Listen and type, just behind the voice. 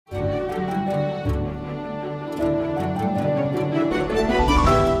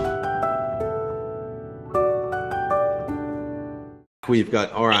We've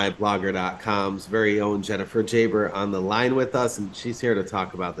got RIBlogger.com's very own Jennifer Geaber on the line with us, and she's here to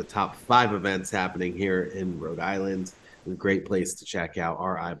talk about the top 5 events happening here in Rhode Island. A great place to check out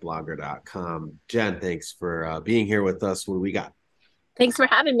RIBlogger.com. Jen, thanks for being here with us. What do we got? Thanks for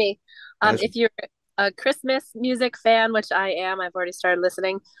having me. Pleasure. If you're a Christmas music fan, which I am, I've already started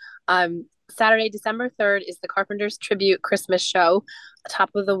listening. Saturday, December 3rd is the Carpenters Tribute Christmas Show,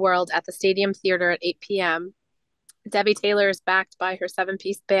 Top of the World at the Stadium Theater at 8 p.m. Debbie Taylor is backed by her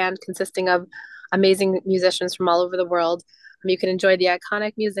 7-piece band consisting of amazing musicians from all over the world. You can enjoy the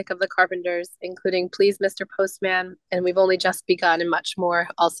iconic music of the Carpenters, including Please Mr. Postman and We've Only Just Begun and much more.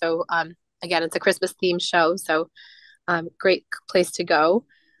 Also, again, it's a Christmas themed show, so great place to go.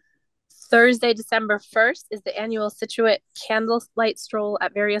 Thursday, December 1st is the annual Situate Candlelight Stroll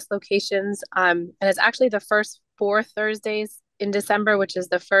at various locations. And it's actually the first 4 Thursdays in December, which is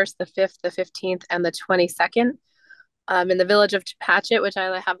the 1st, the 5th, the 15th, and the 22nd. In the village of Chepachet, which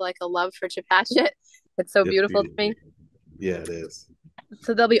I have like a love for Chepachet. It's so It's beautiful to beautiful. me. Yeah, it is.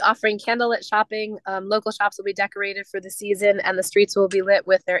 So they'll be offering candlelit shopping. Local shops will be decorated for the season, and the streets will be lit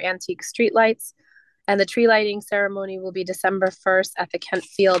with their antique street lights. And the tree lighting ceremony will be December 1st at the Kent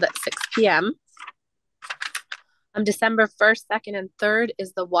Field at 6 p.m. December 1st, 2nd, and 3rd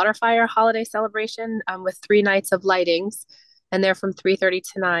is the Waterfire holiday celebration with 3 nights of lightings, and they're from 3:30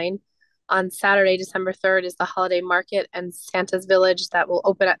 to 9. On Saturday, December 3rd, is the holiday market and Santa's Village that will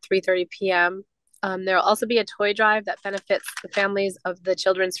open at 3:30 p.m. There will also be a toy drive that benefits the families of the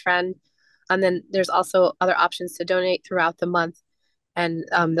children's friend. And then there's also other options to donate throughout the month. And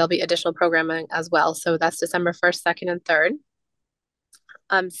there'll be additional programming as well. So that's December 1st, 2nd, and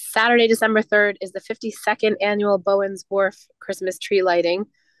 3rd. Saturday, December 3rd is the 52nd annual Bowen's Wharf Christmas tree lighting.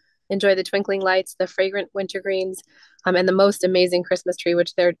 Enjoy the twinkling lights, the fragrant wintergreens, and the most amazing Christmas tree,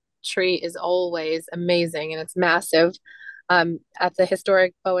 which their tree is always amazing and it's massive. At the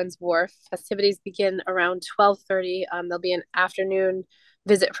historic Bowen's Wharf, festivities begin around 12:30. There'll be an afternoon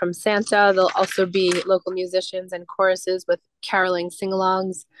visit from Santa. There'll also be local musicians and choruses with caroling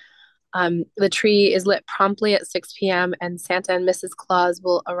sing-alongs. The tree is lit promptly at 6 p.m. and Santa and Mrs. Claus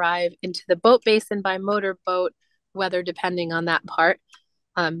will arrive into the boat basin by motorboat, weather depending on that part.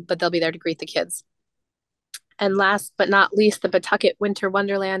 But they'll be there to greet the kids. And last but not least, the Pawtucket Winter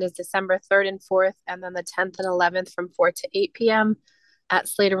Wonderland is December 3rd and 4th, and then the 10th and 11th from 4 to 8 p.m. at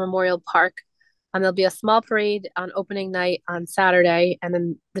Slater Memorial Park. There'll be a small parade on opening night on Saturday, and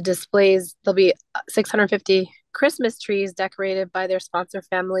then the displays, there'll be 650 Christmas trees decorated by their sponsor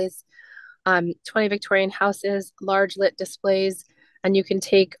families, 20 Victorian houses, large lit displays, and you can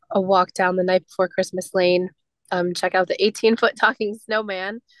take a walk down the night before Christmas lane. Check out the 18-foot talking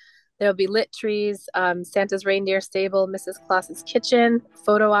snowman. There'll be lit trees, Santa's reindeer stable, Mrs. Claus's kitchen,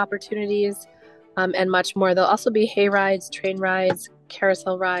 photo opportunities, and much more. There'll also be hay rides, train rides,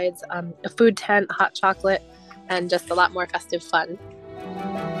 carousel rides, a food tent, hot chocolate, and just a lot more festive fun.